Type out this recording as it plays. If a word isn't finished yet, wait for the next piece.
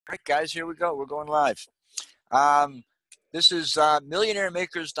All right, guys, here we go. We're going live. Um, this is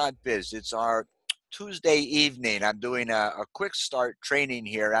millionairemakers.biz. It's our Tuesday evening. I'm doing a quick start training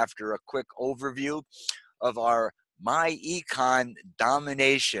here after a quick overview of our My Econ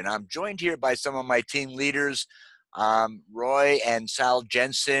domination. I'm joined here by some of my team leaders, Roy and Sal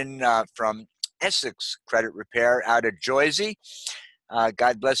Jensen from Essex Credit Repair out of Jersey.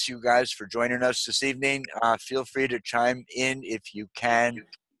 God bless you guys for joining us this evening. Feel free to chime in if you can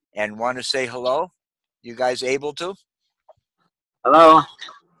and want to say hello. You guys able to? Hello.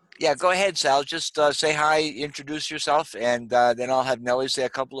 Yeah, go ahead, Sal. Just say hi, introduce yourself, and then I'll have Nellie say a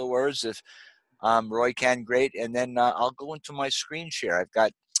couple of words if Roy can. Great, and then I'll go into my screen share. I've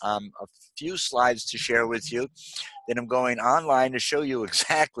got a few slides to share with you. Then I'm going online to show you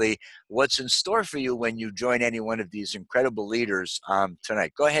exactly what's in store for you when you join any one of these incredible leaders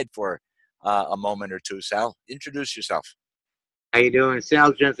tonight. Go ahead for a moment or two, Sal. Introduce yourself. How you doing?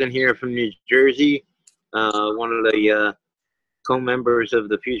 Sal Jensen here from New Jersey. One of the co-members of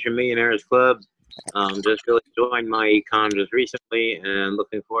the Future Millionaires Club. Just really joined my econ just recently, and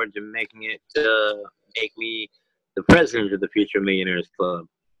looking forward to making it make me the president of the Future Millionaires Club.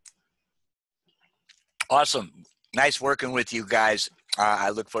 Awesome. Nice working with you guys. I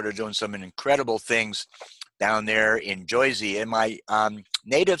look forward to doing some incredible things down there in Jersey, in my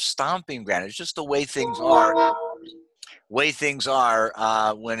native stomping ground. It's just the way things are. When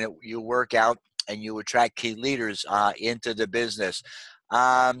you work out and you attract key leaders into the business.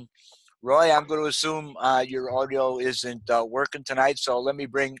 Roy, I'm going to assume your audio isn't working tonight, so let me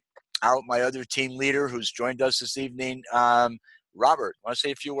bring out my other team leader who's joined us this evening. Robert, want to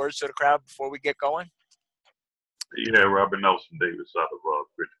say a few words to the crowd before we get going? Yeah, Robert Nelson Davis out of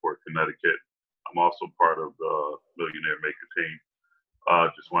Bridgeport, Connecticut. I'm also part of the Millionaire Maker team.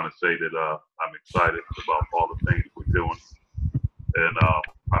 Just want to say that I'm excited about all the things we're doing, and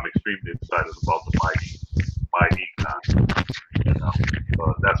I'm extremely excited about the my econ. And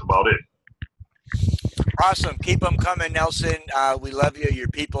that's about it. Awesome. Keep them coming, Nelson. We love you. Your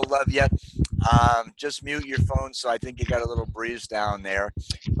people love you. Just mute your phone, so I think you got a little breeze down there.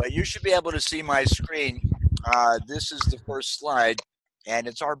 But you should be able to see my screen. This is the first slide, and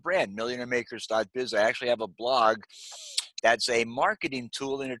it's our brand, millionairemakers.biz. I actually have a blog that's a marketing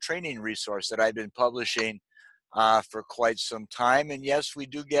tool and a training resource that I've been publishing for quite some time. And yes, we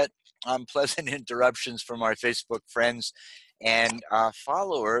do get pleasant interruptions from our Facebook friends and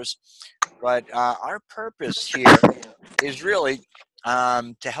followers. But our purpose here is really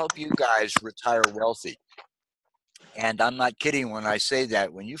to help you guys retire wealthy. And I'm not kidding when I say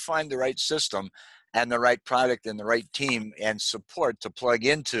that. When you find the right system and the right product and the right team and support to plug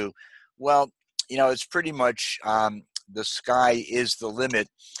into, well, it's pretty much the sky is the limit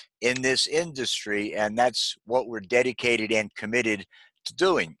in this industry. And that's what we're dedicated and committed to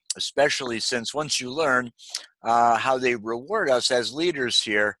doing, especially since once you learn how they reward us as leaders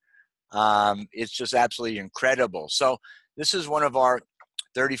here, it's just absolutely incredible. So this is one of our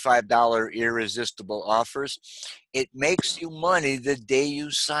 $35 irresistible offers. It makes you money the day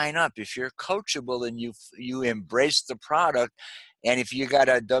you sign up. If you're coachable and you embrace the product, and if you got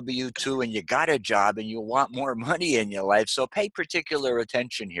a W-2 and you got a job and you want more money in your life, so pay particular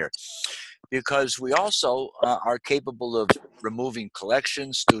attention here, because we also are capable of removing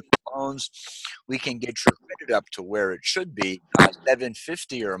collections, student loans. We can get your credit up to where it should be,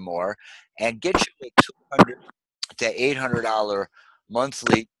 750 or more, and get you a $200 to $800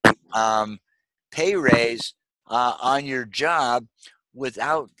 monthly pay raise on your job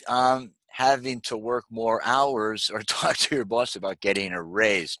without having to work more hours or talk to your boss about getting a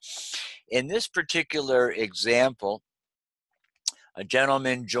raise. In this particular example, a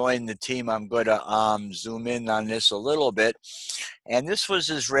gentleman joined the team. I'm going to zoom in on this a little bit. And this was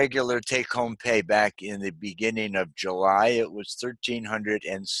his regular take-home pay back in the beginning of July. It was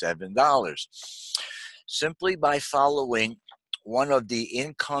 $1,307. Simply by following one of the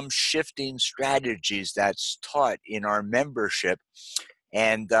income shifting strategies that's taught in our membership,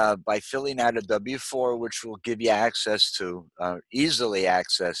 and by filling out a W-4, which will give you access to, easily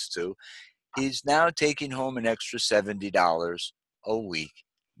access to, he's now taking home an extra $70 a week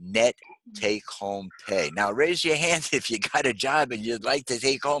net take home pay. Now raise your hand if you got a job and you'd like to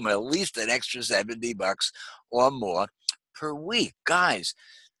take home at least an extra $70 or more per week. Guys,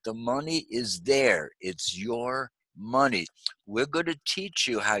 the money is there. It's your money. We're going to teach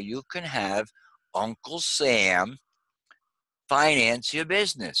you how you can have Uncle Sam finance your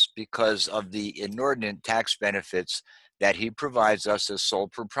business because of the inordinate tax benefits that he provides us as sole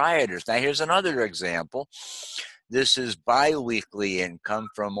proprietors. Now, here's another example. This is biweekly income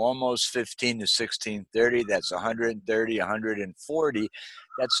from almost 15 to 1630. That's 130, 140.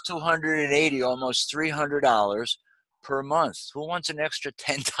 That's 280, almost $300 per month. Who wants an extra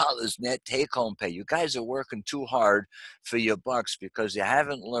 $10 net take-home pay? You guys are working too hard for your bucks because you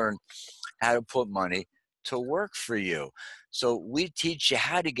haven't learned how to put money to work for you. So we teach you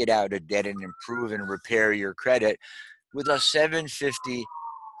how to get out of debt and improve and repair your credit with a 750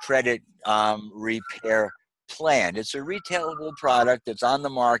 credit repair plan. It's a retailable product that's on the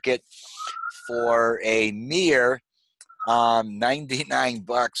market for a mere 99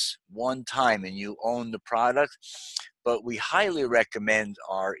 bucks one time, and you own the product. But we highly recommend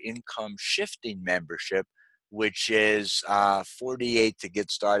our income shifting membership, which is 48 to get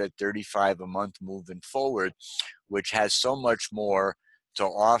started, 35 a month moving forward, which has so much more to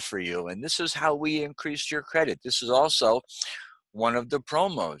offer you. And this is how we increase your credit. This is also one of the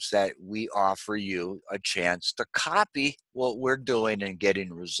promos that we offer you a chance to copy what we're doing and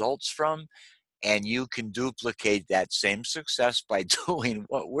getting results from, and you can duplicate that same success by doing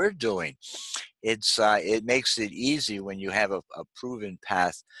what we're doing. It makes it easy when you have a proven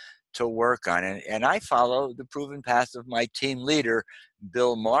path to work on. And I follow the proven path of my team leader,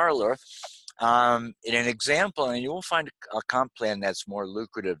 Bill Marler. In an example, and you will find a comp plan that's more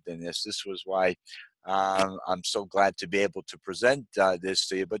lucrative than this. This was why I'm so glad to be able to present this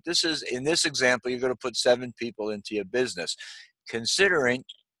to you. But this is, in this example, you're going to put 7 people into your business. Considering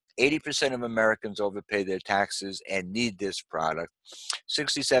 80% of Americans overpay their taxes and need this product,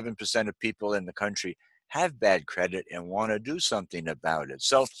 67% of people in the country have bad credit and want to do something about it.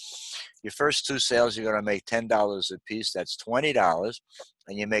 So your first 2 sales, you're going to make $10 a piece. That's $20,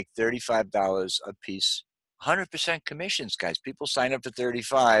 and you make $35 a piece. 100% commissions, guys. People sign up for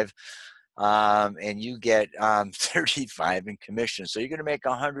 35, and you get 35 in commission. So you're going to make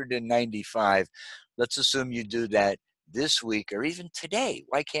 195. Let's assume you do that this week or even today.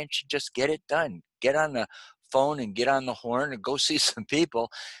 Why can't you just get it done? Get on the phone and get on the horn and go see some people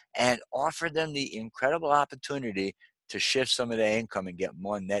and offer them the incredible opportunity to shift some of their income and get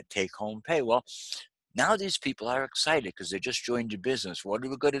more net take-home pay. Well, now these people are excited because they just joined your business. What are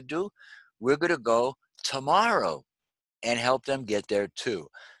we going to do? We're going to go tomorrow and help them get there too.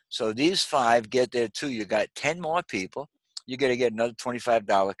 So these 5 get there too. You got 10 more people. You're going to get another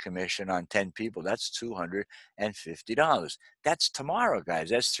 $25 commission on 10 people. That's $250. That's tomorrow, guys.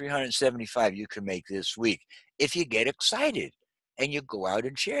 That's $375 you can make this week if you get excited and you go out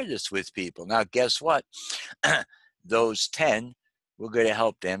and share this with people. Now, guess what? Those 10, we're going to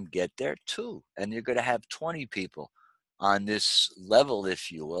help them get there too. And you're going to have 20 people on this level,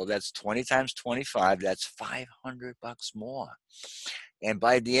 if you will. That's 20 times 25. That's $500 more. And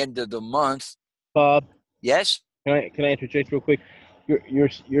by the end of the month, Bob, yes. can I interject real quick?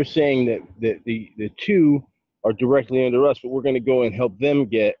 You're saying that the 2 are directly under us, but we're going to go and help them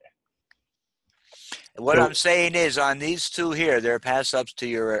get. What I'm saying is, on these 2 here, they're pass ups to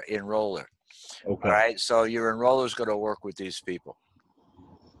your enroller. Okay. All right. So your enroller is going to work with these people.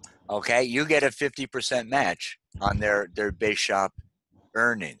 Okay. You get a 50% match on their base shop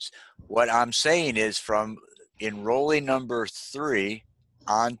earnings. What I'm saying is, from enrollee number 3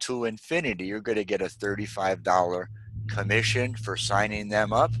 on to infinity, you're going to get a $35 commission for signing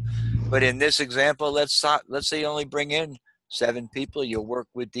them up. But in this example, let's say you only bring in 7 people. You'll work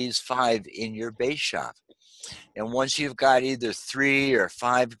with these 5 in your base shop. And once you've got either 3 or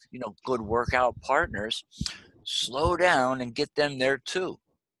 5, good workout partners, slow down and get them there too,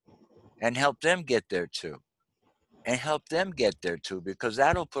 and help them get there too. And help them get there too, because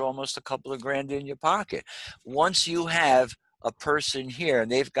that'll put almost a couple of grand in your pocket. Once you have a person here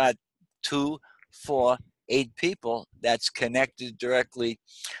and they've got 2, 4, 8 people that's connected directly,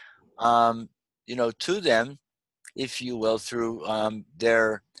 to them, if you will, through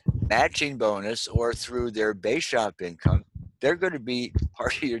their matching bonus or through their base shop income, they're going to be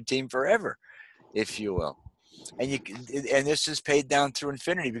part of your team forever, if you will. And this is paid down through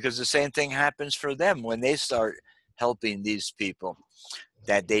infinity, because the same thing happens for them when they start helping these people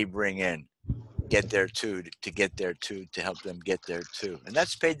that they bring in get there too, to get there too, to help them get there too. And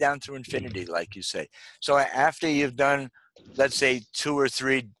that's paid down through infinity, like you say. So after you've done, let's say 2 or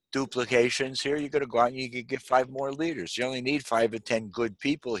 3 duplications here, you're going to go out and you can get 5 more leaders. You only need 5 or 10 good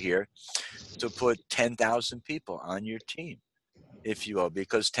people here to put 10,000 people on your team, if you will,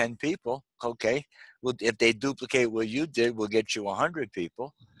 because 10 people, okay, well, if they duplicate what you did, we'll get you 100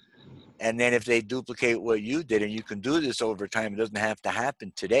 people. And then if they duplicate what you did, and you can do this over time, it doesn't have to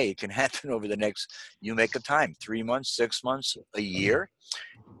happen today. It can happen over the next, you make a time, 3 months, 6 months, a year.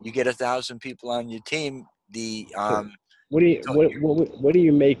 You get 1,000 people on your team. What do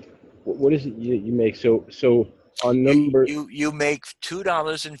you make? What is it you make? So on number. You make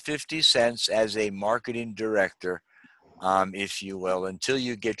 $2.50 as a marketing director, if you will, until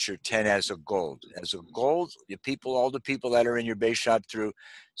you get your 10 as a gold. As a gold, all the people that are in your base shop through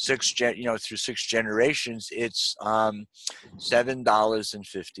through 6 generations, it's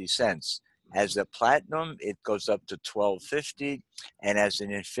 $7.50. As a platinum, it goes up to $12.50, and as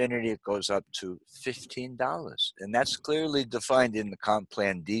an infinity, it goes up to $15. And that's clearly defined in the comp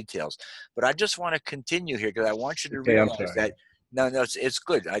plan details. But I just want to continue here because I want you to Okay, I'm realize sorry. that no, it's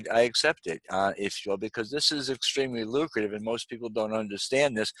good. I accept it, if you will, because this is extremely lucrative, and most people don't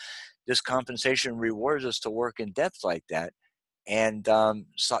understand this. This compensation rewards us to work in depth like that, and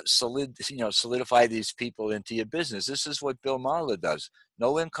solidify these people into your business. This is what Bill Marla does.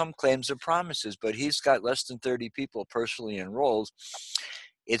 No income claims or promises, but he's got less than 30 people personally enrolled.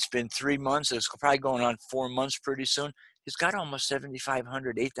 It's been 3 months. It's probably going on 4 months pretty soon. He's got almost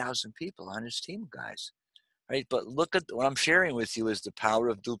 7,500, 8,000 people on his team, guys. Right? But look at what I'm sharing with you is the power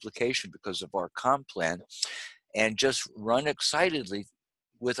of duplication because of our comp plan, and just run excitedly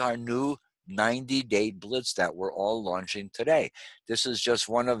with our new 90-day blitz that we're all launching today. This is just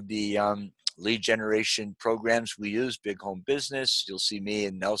one of the lead generation programs we use, Big Home Business. You'll see me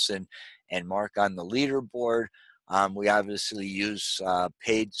and Nelson and Mark on the leaderboard. We obviously use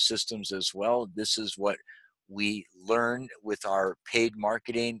paid systems as well. This is what we learn with our paid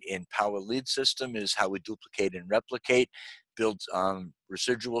marketing in Power Lead System, is how we duplicate and replicate, build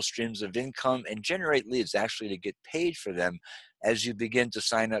residual streams of income, and generate leads actually to get paid for them as you begin to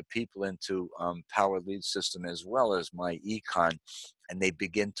sign up people into Power Lead System as well as my econ, and they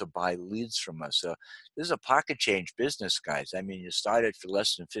begin to buy leads from us. So this is a pocket change business, guys. I mean, you start it for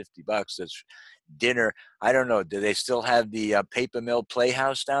less than $50. That's dinner. I don't know. Do they still have the Paper Mill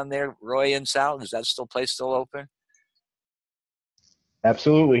Playhouse down there, Roy and Sal? Is that place still open?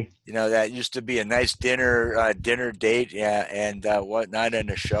 Absolutely. You know, that used to be a nice dinner date, yeah, and whatnot,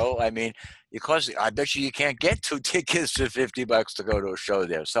 and a show. I mean, I bet you can't get 2 tickets for $50 to go to a show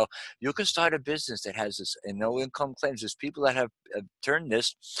there. So you can start a business that has this and no income claims. There's people that have turned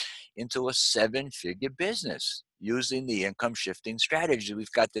this into a 7-figure business using the income shifting strategy.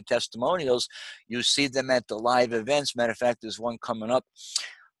 We've got the testimonials. You see them at the live events. Matter of fact, there's one coming up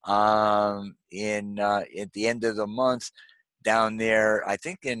at the end of the month down there, I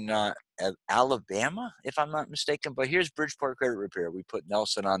think in Alabama, if I'm not mistaken. But here's Bridgeport Credit Repair. We put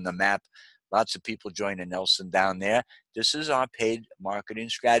Nelson on the map. Lots of people joining Nelson down there. This is our paid marketing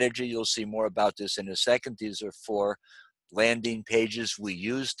strategy. You'll see more about this in a second. These are 4 landing pages we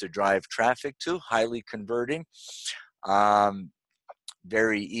use to drive traffic to, highly converting.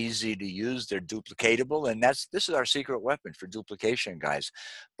 Very easy to use. They're duplicatable, and this is our secret weapon for duplication, guys.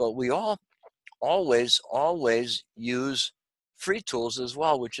 But we always use free tools as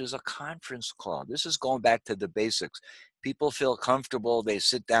well, which is a conference call. This is going back to the basics. People feel comfortable, they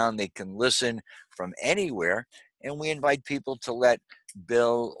sit down, they can listen from anywhere, and we invite people to let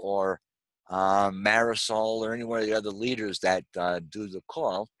Bill or Marisol or any one of the other leaders that do the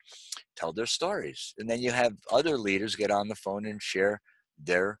call tell their stories. And then you have other leaders get on the phone and share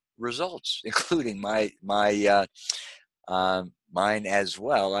their results, including mine as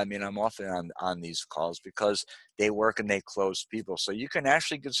well. I mean, I'm often on these calls because they work and they close people. So you can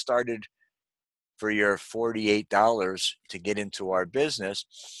actually get started for your $48 to get into our business.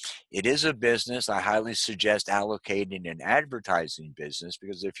 It is a business. I highly suggest allocating an advertising business,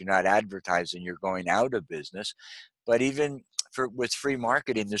 because if you're not advertising, you're going out of business. But even with free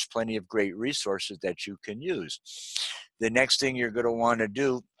marketing, there's plenty of great resources that you can use. The next thing you're going to want to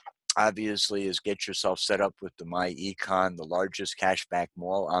do, obviously, is get yourself set up with the My Econ, the largest cashback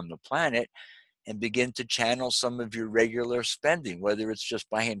mall on the planet, and begin to channel some of your regular spending, whether it's just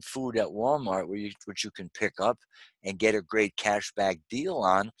buying food at Walmart, which you can pick up and get a great cashback deal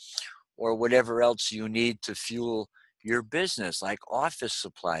on, or whatever else you need to fuel your business, like office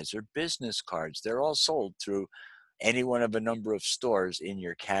supplies or business cards. They're all sold through any one of a number of stores in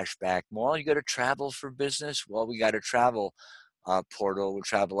your cashback mall. You got to travel for business? Well, we got a travel portal with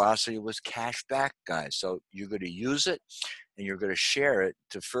Travelocity with cashback, guys. So you're going to use it and you're going to share it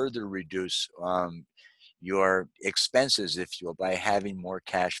to further reduce your expenses, if you will, by having more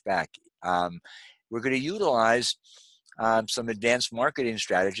cash back. We're going to utilize some advanced marketing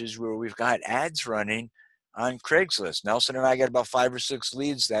strategies where we've got ads running on Craigslist. Nelson and I got about 5 or 6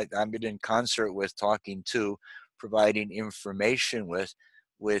 leads that I'm in concert with, talking to, providing information with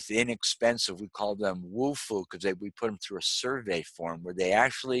inexpensive, we call them woo-foo, because we put them through a survey form where they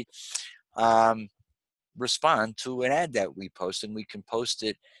actually respond to an ad that we post, and we can post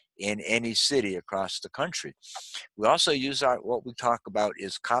it in any city across the country. We also use what we talk about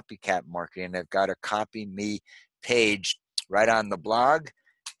is copycat marketing. I've got a Copy Me page right on the blog.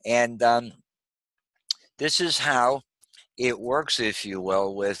 And this is how it works, if you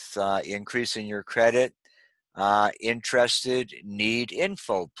will, with increasing your credit. Interested, need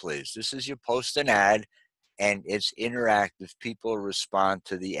info, please. This is you post an ad and it's interactive. People respond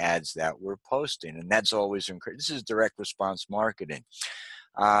to the ads that we're posting, and that's always encouraged. This is direct response marketing.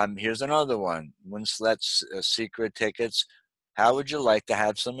 Here's another one. Winslet's secret tickets. How would you like to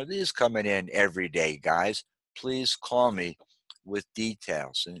have some of these coming in every day, guys? Please call me with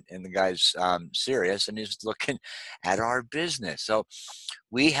details. And the guy's serious, and he's looking at our business. So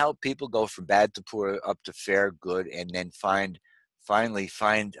we help people go from bad to poor up to fair, good, and then finally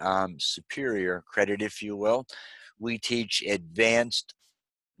find superior credit, if you will. We teach advanced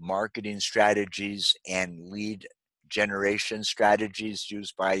marketing strategies and lead generation strategies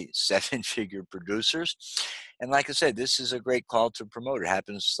used by seven-figure producers. And like I said, this is a great call to promote. It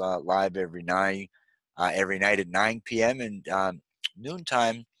happens live every night at 9 p.m. and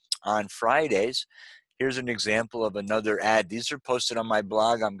noontime on Fridays. Here's an example of another ad. These are posted on my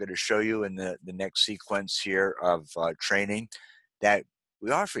blog. I'm going to show you in the next sequence here of training that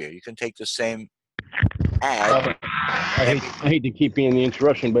we offer you. You can take the same ad. I hate to keep being the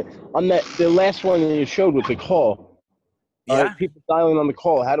interruption, but on the last one that you showed with the call, people dialing on the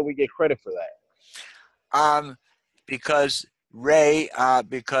call, how do we get credit for that? Because Ray,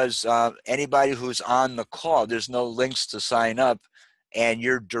 anybody who's on the call, there's no links to sign up, and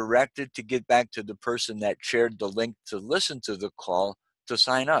you're directed to get back to the person that shared the link to listen to the call to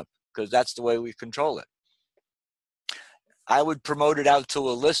sign up, because that's the way we control it. I would promote it out to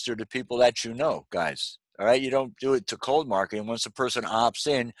a lister to people that you know, guys. All right, you don't do it to cold marketing. Once a person opts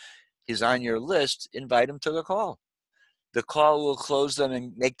in, he's on your list, invite him to the call. The call will close them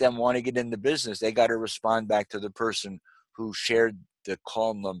and make them want to get in the business. They got to respond back to the person who shared the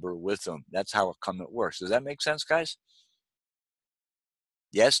call number with them. That's how it works. Does that make sense, guys?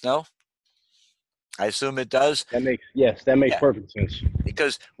 Yes, no? I assume it does. That makes perfect sense.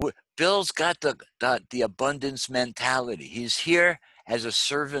 Because Bill's got the abundance mentality. He's here as a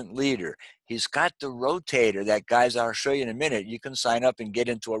servant leader. He's got the rotator that, guys, I'll show you in a minute. You can sign up and get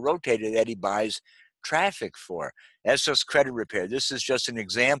into a rotator that he buys traffic for. That's just credit repair. This is just an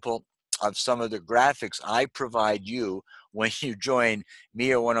example of some of the graphics I provide you when you join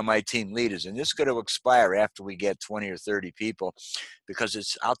me or one of my team leaders. And this is going to expire after we get 20 or 30 people,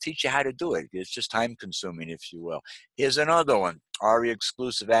 because I'll teach you how to do it. It's just time consuming, if you will. Here's another one. ARI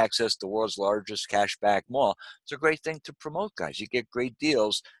exclusive access, the world's largest cashback mall. It's a great thing to promote, guys. You get great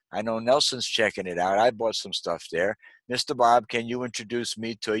deals. I know Nelson's checking it out. I bought some stuff there. Mr. Bob, can you introduce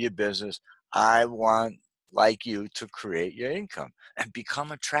me to your business? I want like you to create your income and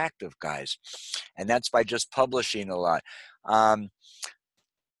become attractive, guys. And that's by just publishing a lot.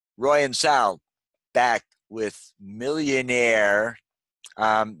 Roy and Sal back with Millionaire,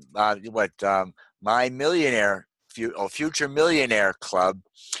 My Millionaire, Future Millionaire Club.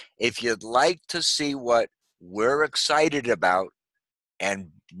 If you'd like to see what we're excited about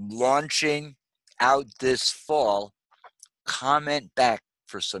and launching out this fall, comment back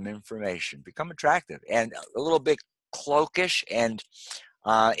for some information. Become attractive and a little bit cloakish and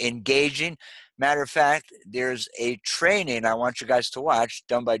engaging. Matter of fact, there's a training I want you guys to watch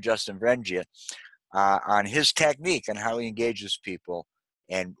done by Justin Vrengia on his technique and how he engages people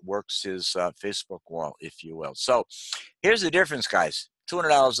and works his Facebook wall, if you will. So here's the difference, guys.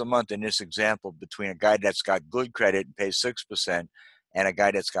 $200 a month in this example between a guy that's got good credit and pays 6% and a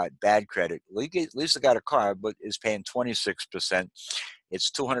guy that's got bad credit. At least got a car, but is paying 26%.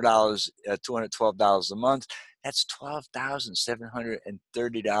 It's $200, $212 a month. That's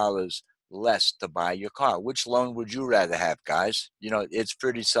 $12,730 less to buy your car. Which loan would you rather have, guys? You know, it's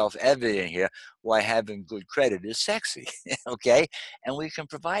pretty self-evident here why having good credit is sexy, okay? And we can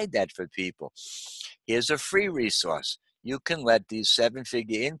provide that for people. Here's a free resource. You can let these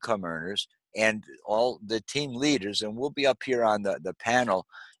seven-figure income earners and all the team leaders, and we'll be up here on the panel,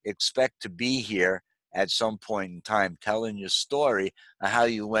 expect to be here at some point in time telling your story of how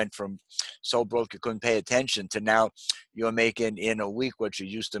you went from so broke you couldn't pay attention to now you're making in a week what you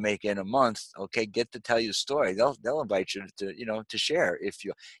used to make in a month. Okay, get to tell your story. They'll invite you to share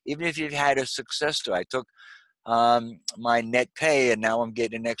even if you've had a success story. I took my net pay and now I'm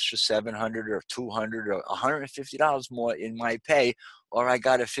getting an extra $700 or $200 or $150 more in my pay, or I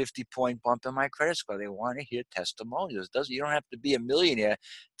got a 50-point bump in my credit score. They want to hear testimonials. You don't have to be a millionaire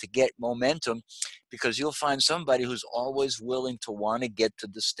to get momentum, because you'll find somebody who's always willing to want to get to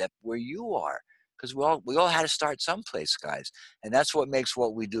the step where you are, because we all had to start someplace, guys. And that's what makes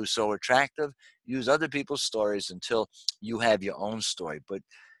what we do so attractive. Use other people's stories until you have your own story. But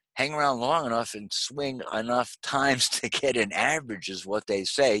hang around long enough and swing enough times to get an average is what they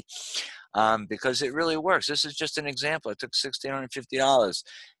say, because it really works. This is just an example. I took $1,650.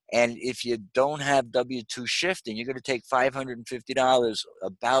 And if you don't have W-2 shifting, you're going to take $550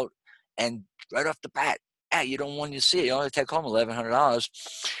 about, and right off the bat, you don't want to see it. You only take home $1,100.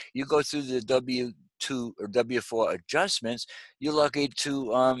 You go through the W-2 or W-4 adjustments. You're lucky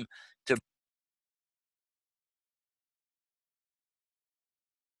to